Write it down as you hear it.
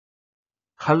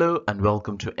Hello and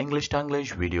welcome to English to English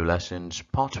video lessons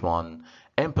part 1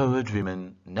 Empowered Women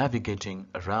Navigating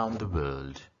Around the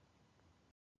World.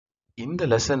 இந்த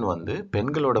lesson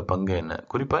பெண்களோட பங்கு என்ன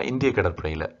குறிப்பா இந்திய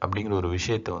கடற்படையில அப்படிங்கிற ஒரு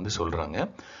விஷயத்தை சொல்றாங்க.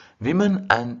 Women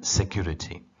and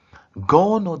security.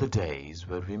 Gone are the days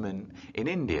where women in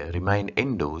India remained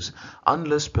indoors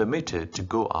unless permitted to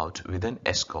go out with an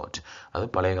escort. அது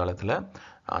பழைய காலத்துல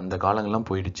அந்த காலங்கள்லாம்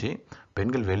போயிடுச்சு.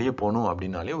 பெண்கள் வெளியே போகணும்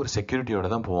அப்படின்னாலே ஒரு செக்யூரிட்டியோட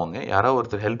தான் போவாங்க. யாராவது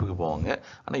ஒருத்தர் ஹெல்ப்புக்கு போவாங்க.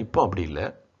 ஆனா இப்போ அப்படி இல்லை.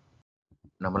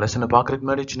 நம்ம லெசனை பார்க்கறதுக்கு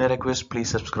முன்னாடி சின்ன request,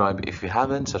 please subscribe if you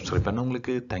haven't. Subscribe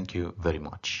பண்ணவங்களுக்கு தேங்க்யூ வெரி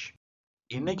மச்.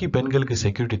 இன்னைக்கு பெண்களுக்கு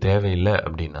செக்யூரிட்டி தேவையில்லை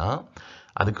அப்படின்னா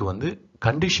அதுக்கு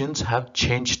conditions have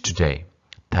change today.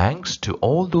 Thanks to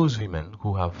all those women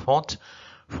who have fought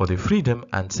for their freedom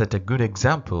and set a good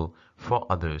example for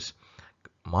others.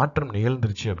 மாற்றம்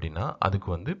நிகழ்ந்துருச்சு அப்படின்னா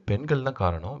அதுக்கு பெண்கள் தான்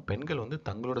காரணம். பெண்கள்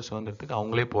தங்களோட சுதந்திரத்துக்கு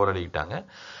அவங்களே போராடிக்கிட்டாங்க.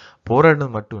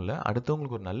 போராடினது மட்டும் இல்லை,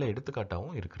 அடுத்தவங்களுக்கு ஒரு நல்ல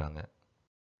எடுத்துக்காட்டாகவும் இருக்கிறாங்க.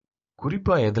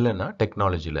 குறிப்பா எதுலன்னா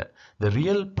டெக்னாலஜில. The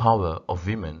real power of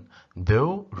women,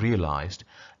 though realized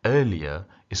earlier,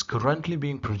 is currently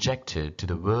being projected to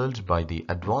the world by the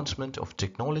advancement of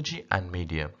technology and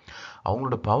media.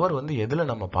 அவங்களோட பவர் எதுல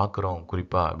நம்ம பார்க்குறோம்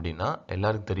குறிப்பா அப்படின்னா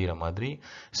எல்லாருக்கும் தெரிகிற மாதிரி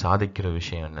சாதிக்கிற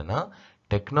விஷயம் என்னன்னா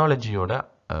டெக்னாலஜியோட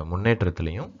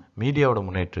முன்னேற்றத்திலையும் மீடியாவோட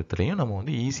முன்னேற்றத்திலையும்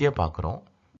நம்ம ஈஸியாக பார்க்குறோம்.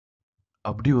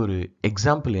 அப்படி ஒரு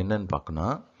எக்ஸாம்பிள் என்னன்னு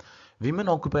பார்க்கணும். Women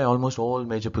occupy almost all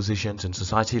major positions in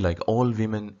society, like all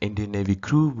women Indian Navy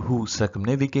crew who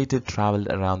circumnavigated traveled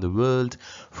around the world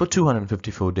for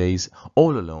 254 days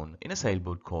all alone in a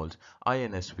sailboat called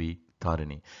INSV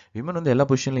Tarini. Women எல்லா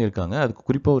பொசிஷன்லையும் இருக்காங்க. அதுக்கு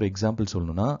குறிப்பாக ஒரு example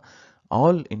சொல்லணும்னா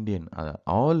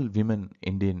all women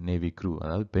Indian navy crew,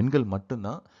 அதாவது பெண்கள்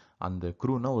மட்டும்தான் அந்த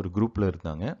க்ரூனா ஒரு குரூப்பில்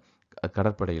இருந்தாங்க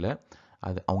கடற்படையில்.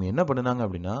 அவங்க என்ன பண்ணினாங்க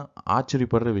அப்படின்னா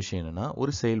ஆச்சரியப்படுற விஷயம் என்னன்னா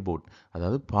ஒரு செயில் போட்,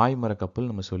 அதாவது பாய்மர கப்பல்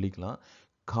நம்ம சொல்லிக்கலாம்.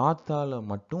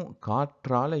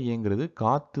 காற்றால இயங்குறது,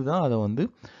 காற்று தான் அதை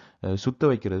சுத்த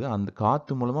வைக்கிறது. அந்த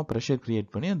காற்று மூலமாக ப்ரெஷர்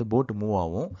கிரியேட் பண்ணி அந்த போட்டு மூவ்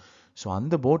ஆகும். ஸோ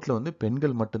அந்த போட்டில்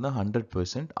பெண்கள் மட்டும்தான்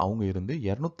 100% அவங்க இருந்து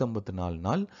 254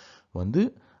 நாள்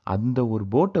அந்த ஒரு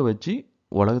போட்டை வச்சு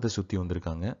உலகத்தை சுற்றி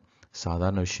வந்திருக்காங்க.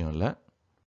 சாதாரண விஷயம் இல்லை.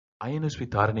 ஐஎன்எஸ்வி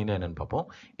தாரணின்னா என்னன்னு பார்ப்போம்.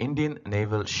 Indian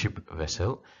naval ship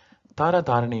vessel.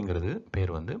 தாரணிங்கிறது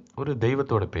பேர் ஒரு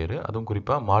தெய்வத்தோட பேர். அதுவும்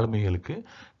குறிப்பாக மாலுமிகளுக்கு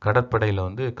கடற்படையில்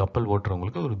கப்பல்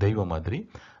ஓட்டுறவங்களுக்கு ஒரு தெய்வம் மாதிரி.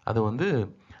 அது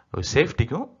ஒரு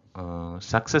சேஃப்டிக்கும்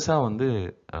சக்ஸஸாக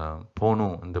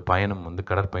போகணும், இந்த பயணம்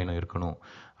கடற்பயணம் இருக்கணும்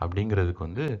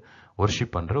அப்படிங்கிறதுக்கு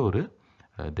ஒர்ஷிப் பண்ணுற ஒரு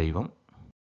தெய்வம்.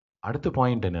 அடுத்த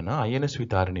பாயிண்ட் என்னன்னா ஐஎன்எஸ்வி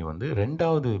தாரணி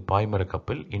ரெண்டாவது பாய்மர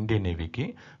கப்பல் Indian நேவிக்கு.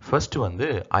 First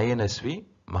INSV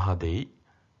Mahadevi.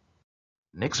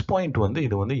 Next point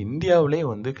இது இந்தியாவிலே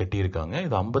கட்டியிருக்காங்க.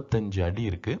 இது 55 அடி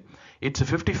இருக்கு. It's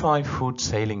 55 foot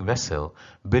sailing vessel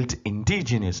built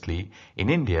indigenously in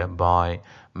India by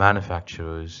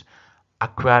manufacturers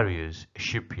Aquarius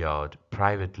Shipyard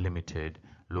Private Limited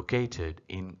located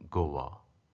in Goa.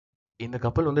 இந்த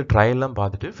கப்பல் ட்ரையல்லாம்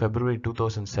பார்த்துட்டு February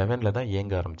 2007 தான்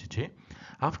இயங்க ஆரம்பிச்சிச்சு.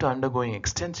 After undergoing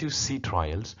extensive sea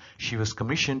trials, she was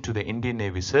commissioned to the Indian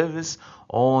Navy service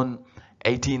on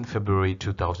 18 February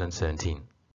 2017.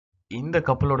 இந்த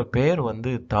கப்பலோட பெயர்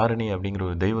தாரணி அப்படிங்கிற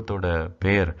ஒரு தெய்வத்தோட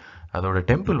பெயர். அதோட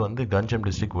டெம்பிள் கஞ்சம்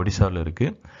டிஸ்ட்ரிக்ட் ஒடிசாவில் இருக்கு.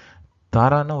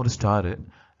 தாரானா ஒரு ஸ்டாரு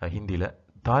ஹிந்தியில்,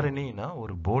 தாரிணினா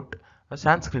ஒரு போட்,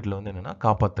 சான்ஸ்கிரிட்ல என்னன்னா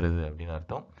காப்பாத்துறது அப்படின்னு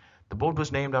அர்த்தம். The boat was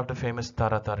named after famous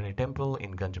Tarini temple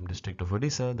in Ganjam district of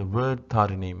Odisha. The word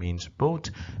Tarini means boat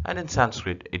and in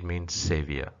Sanskrit it means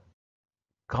savior.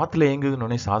 காத்துல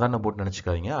இயங்குதுன்னு சாதாரண போட்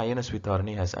நினைச்சுக்காதீங்க. INSV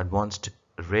Dharani has advanced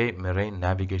ray marine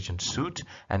navigation suite,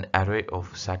 an array of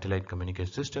satellite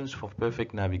communication systems for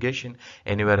perfect navigation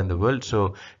anywhere in the world. So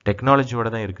டெக்னாலஜியோட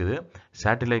தான் இருக்குது,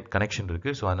 satellite connection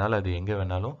இருக்கு. So அதனால அது எங்கே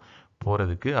வேணாலும்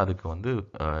போறதுக்கு அதுக்கு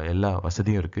எல்லா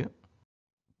வசதியும் இருக்கு.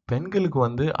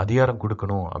 பெண்களுக்கு அதிகாரம்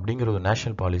கொடுக்கணும் அப்படிங்கிற ஒரு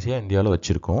நேஷனல் பாலிசியாக இந்தியாவில்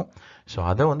வச்சுருக்கோம். ஸோ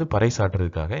அதை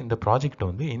பறைசாற்றுறதுக்காக இந்த ப்ராஜெக்ட்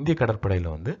இந்திய கடற்படையில்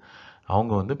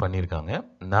அவங்க பண்ணியிருக்காங்க.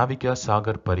 நாவிகா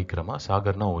சாகர் பரிக்கிரமா,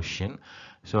 சாகர்னா ஓஷியன்.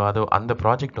 ஸோ அந்த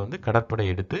ப்ராஜெக்ட் கடற்படை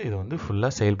எடுத்து இதை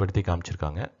ஃபுல்லாக செயல்படுத்தி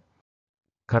காமிச்சிருக்காங்க.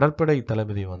 கடற்படை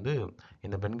தளபதி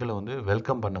இந்த பெண்களை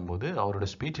வெல்கம் பண்ணும்போது அவரோட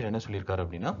ஸ்பீச்சில் என்ன சொல்லியிருக்காரு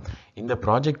அப்படின்னா, இந்த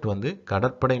ப்ராஜெக்ட்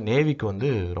கடற்படை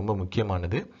நேவிக்கு ரொம்ப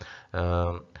முக்கியமானது.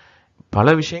 பல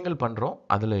விஷயங்கள் பண்ணுறோம்,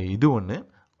 அதில் இது ஒன்று.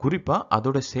 குறிப்பாக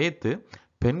அதோட சேர்த்து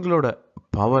பெண்களோட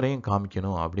பவரையும்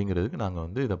காமிக்கணும் அப்படிங்கிறதுக்கு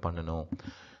நாங்கள் இதை பண்ணணும்.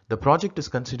 The project is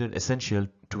considered essential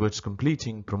towards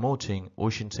completing, promoting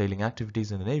ocean sailing activities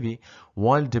in the Navy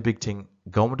while depicting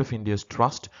Government of India's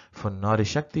trust for Nari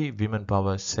Shakti women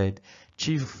power, said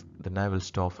Chief of the Naval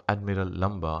Staff Admiral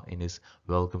Lamba in his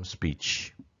welcome speech.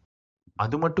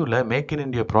 அது மட்டும் இல்ல, make in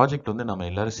India project வந்து நம்ம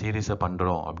எல்லாரும் சீரியஸா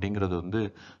பண்றோம் அப்படிங்கிறது வந்து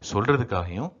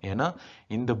சொல்றதுக்காகவும், ஏன்னா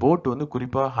இந்த போட் வந்து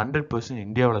குறிப்பா 100%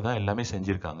 இந்தியாவுல தான் எல்லாமே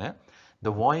செஞ்சிருக்காங்க.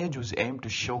 The voyage was aimed to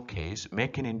showcase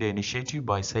Make in India initiative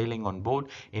by sailing on board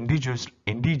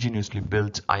indigenously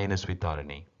built INS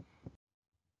Vittarani.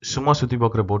 சும்மா சுத்தி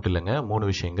பார்க்குற போட் இல்லைங்க. 3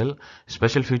 விஷயங்கள்.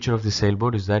 Special feature of the sail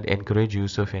boat is that encourage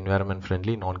use of environment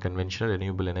friendly non conventional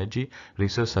renewable energy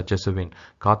resource such as wind.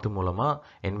 காத்து மூலமா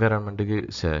என்விரான்மெண்ட்டுக்கு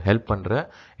help பண்ற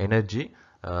energy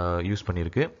use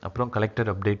பண்ணியிருக்கு. அப்புறம் collected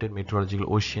updated meteorological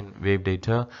ocean wave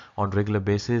data on regular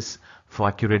basis for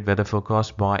accurate weather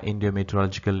forecast by India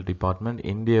Meteorological Department.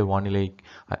 இந்திய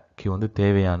வானிலைக்கு வந்து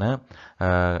தேவையான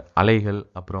அலைகள்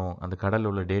அப்புறம் அந்த கடலில்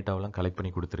உள்ள டேட்டாவெல்லாம் கலெக்ட்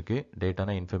பண்ணி கொடுத்துருக்கு.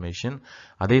 டேட்டானா இன்ஃபர்மேஷன்.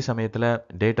 அதே சமயத்தில்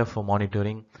data for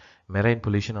monitoring marine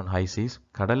pollution on high cheese,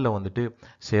 கடலில் வந்துட்டு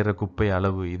சேர்ற குப்பை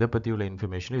அளவு இதை பற்றி உள்ள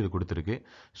இன்ஃபர்மேஷன் இது கொடுத்துருக்கு.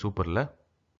 சூப்பரில்.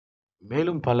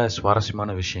 மேலும் பல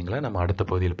சுவாரஸ்யமான விஷயங்களை நம்ம அடுத்த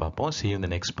பகுதியில் பார்ப்போம். See you in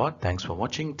the next part. Thanks for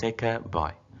watching. Take care.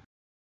 Bye.